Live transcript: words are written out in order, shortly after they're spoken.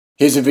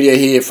Here's a video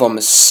here from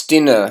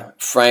Stinner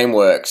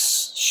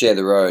Frameworks. Share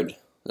the road.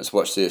 Let's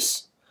watch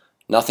this.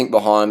 Nothing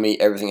behind me,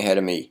 everything ahead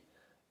of me.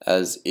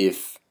 As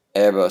if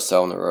ever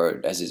so on the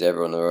road. As is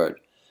ever on the road.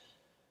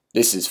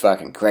 This is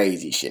fucking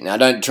crazy shit. Now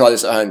don't try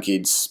this at home,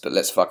 kids, but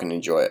let's fucking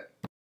enjoy it.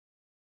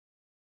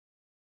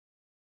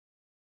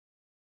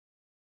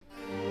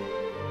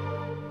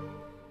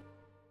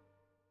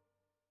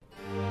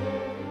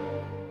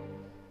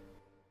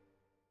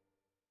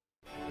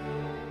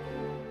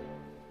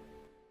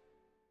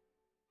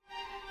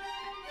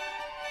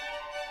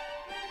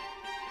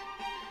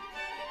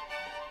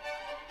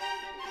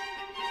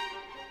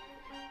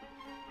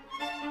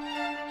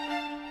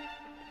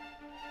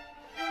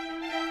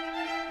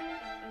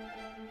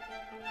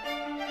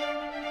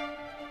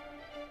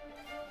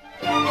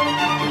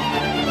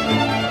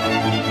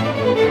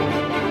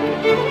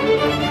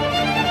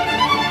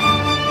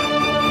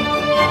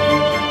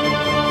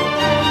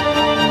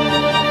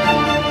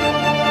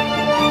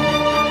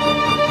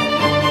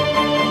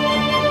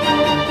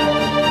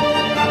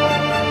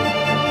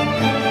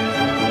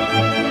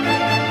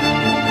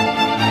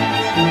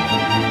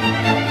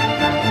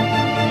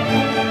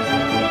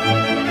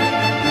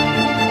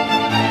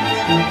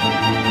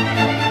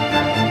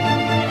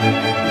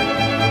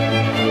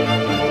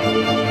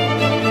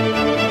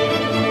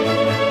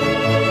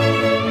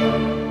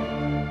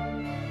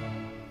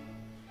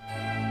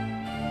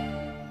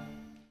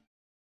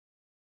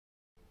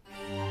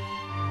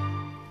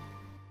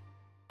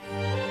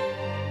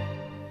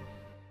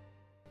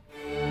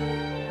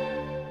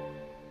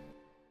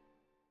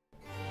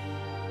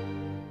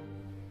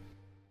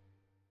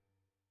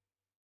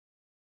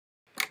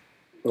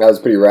 That was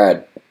pretty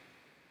rad.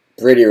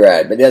 Pretty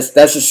rad. But that's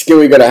the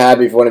skill you got to have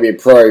if you want to be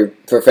a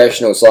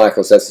professional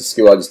cyclist. That's the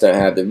skill I just don't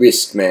have. The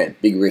risk, man.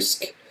 Big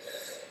risk.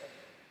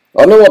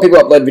 I don't know why people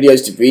upload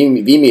videos to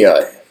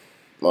Vimeo.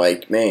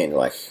 Like, man,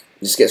 like,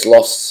 it just gets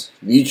lost.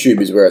 YouTube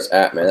is where it's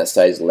at, man. That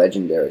stays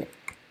legendary.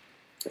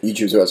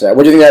 YouTube's where it's at.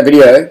 What do you think of that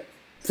video?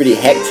 Pretty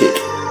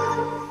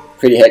hectic.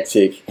 Pretty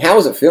hectic. How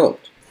was it filmed?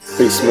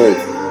 Pretty smooth.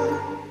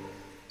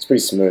 It's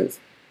pretty smooth.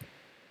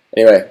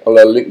 Anyway,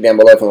 I'll link down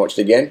below if you want to watch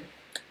it again.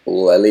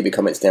 Or leave your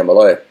comments down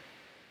below.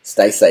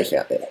 Stay safe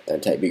out there.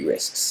 Don't take big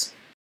risks.